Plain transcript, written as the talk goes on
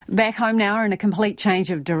Back home now, in a complete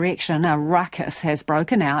change of direction, a ruckus has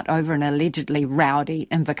broken out over an allegedly rowdy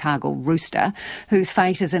Invercargill rooster whose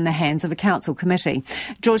fate is in the hands of a council committee.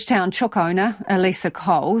 Georgetown chook owner Elisa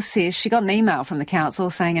Cole says she got an email from the council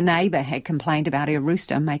saying a neighbour had complained about her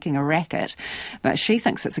rooster making a racket, but she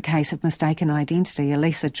thinks it's a case of mistaken identity.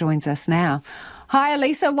 Elisa joins us now. Hi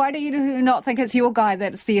Elisa, why do you not think it's your guy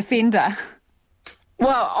that's the offender?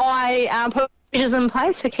 Well, I put measures in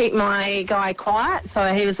place to keep my guy quiet.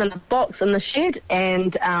 So he was in a box in the shed,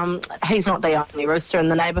 and he's not the only rooster in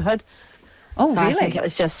the neighbourhood. Oh, so really? I think it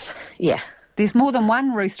was just, yeah. There's more than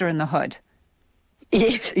one rooster in the hood.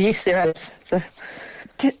 Yes, there is. So,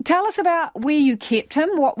 tell us about where you kept him.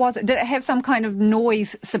 What was it? Did it have some kind of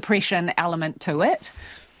noise suppression element to it?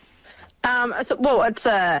 It's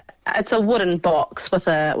a wooden box with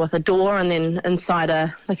a door, and then inside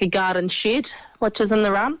a garden shed, which is in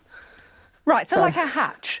the run. Right, so like a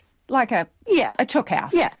hutch, like a chook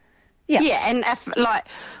house. Yeah, and if,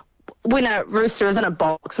 when a rooster is in a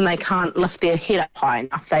box and they can't lift their head up high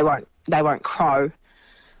enough, they won't crow.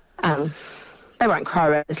 They won't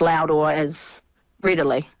crow as loud or as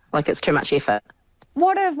readily, like it's too much effort.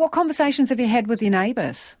 What conversations have you had with your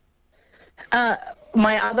neighbours?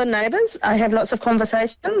 My other neighbours, I have lots of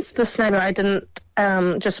conversations. This neighbour, I didn't,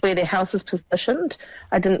 just where their house is positioned,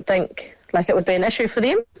 I didn't think it would be an issue for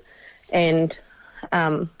them. And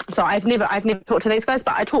so I've never talked to these guys,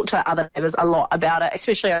 but I talked to other neighbours a lot about it,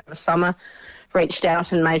 especially over the summer. Reached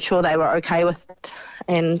out and made sure they were okay with it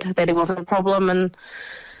and that it wasn't a problem. And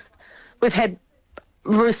we've had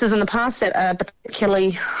roosters in the past that are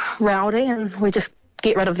particularly rowdy, and we just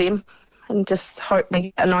get rid of them and just hope we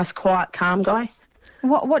get a nice, quiet, calm guy.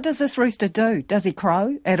 What does this rooster do? Does he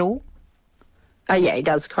crow at all? Yeah, he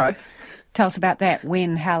does crow. Tell us about that.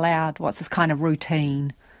 When? How loud? What's his kind of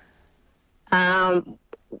routine?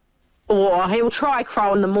 Or he will try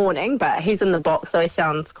crow in the morning, but he's in the box, so he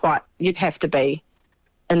sounds quite... You'd have to be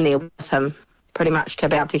in there with him pretty much to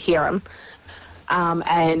be able to hear him.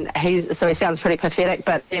 And he sounds pretty pathetic,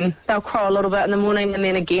 but then they'll crow a little bit in the morning and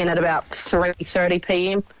then again at about 3:30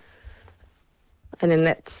 p.m. And then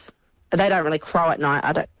they don't really crow at night.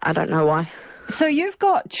 I don't know why. So you've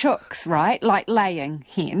got chooks, right? Like laying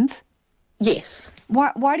hens? Yes.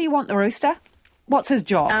 Why do you want the rooster? What's his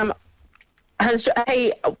job?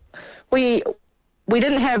 We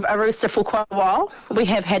didn't have a rooster for quite a while. We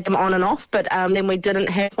have had them on and off, but then we didn't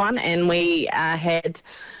have one, and we had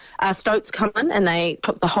stoats come in and they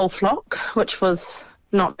took the whole flock, which was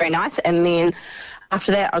not very nice. And then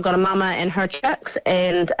after that, I got a mama and her chicks,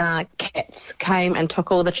 and cats came and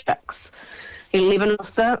took all the chicks. 11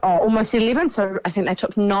 of them, or almost 11, so I think they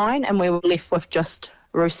took 9, and we were left with just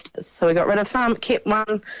roosters. So we got rid of some, kept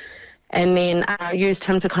one, and then used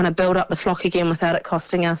him to kind of build up the flock again without it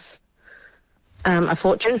costing us a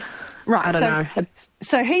fortune. Right. I don't know.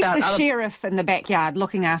 So he's the sheriff in the backyard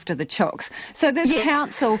looking after the chooks. So this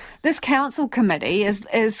council committee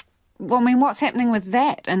is what's happening with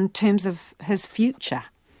that in terms of his future?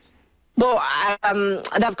 Well,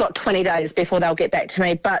 they've got 20 days before they'll get back to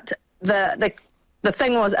me, but the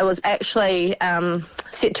thing was, it was actually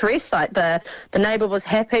set to rest. Like the neighbour was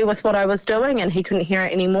happy with what I was doing and he couldn't hear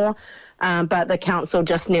it anymore, but the council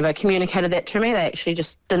just never communicated that to me. They actually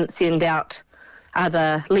just didn't send out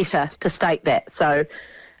the letter to state that. So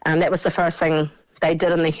that was the first thing they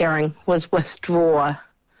did in the hearing, was withdraw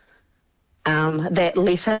that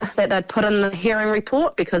letter that they'd put in the hearing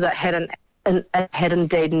report, because it had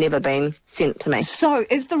indeed never been sent to me. So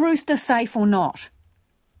is the rooster safe or not?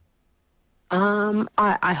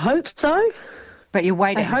 I hope so. But you're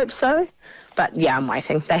waiting? I hope so. But yeah, I'm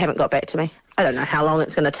waiting. They haven't got back to me. I don't know how long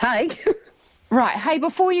it's going to take. Right. Hey,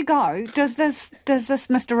 before you go, does this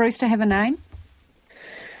Mr. Rooster have a name?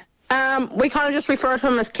 We kind of just refer to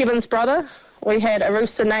him as Kevin's brother. We had a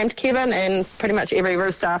rooster named Kevin, and pretty much every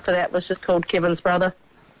rooster after that was just called Kevin's brother.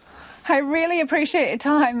 I really appreciate your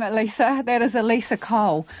time, Elisa. That is Elisa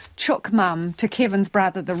Cole, chook mum to Kevin's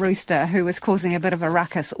brother, the rooster, who is causing a bit of a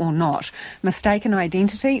ruckus or not. Mistaken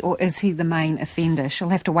identity, or is he the main offender? She'll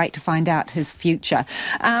have to wait to find out his future.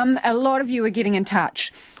 A lot of you are getting in touch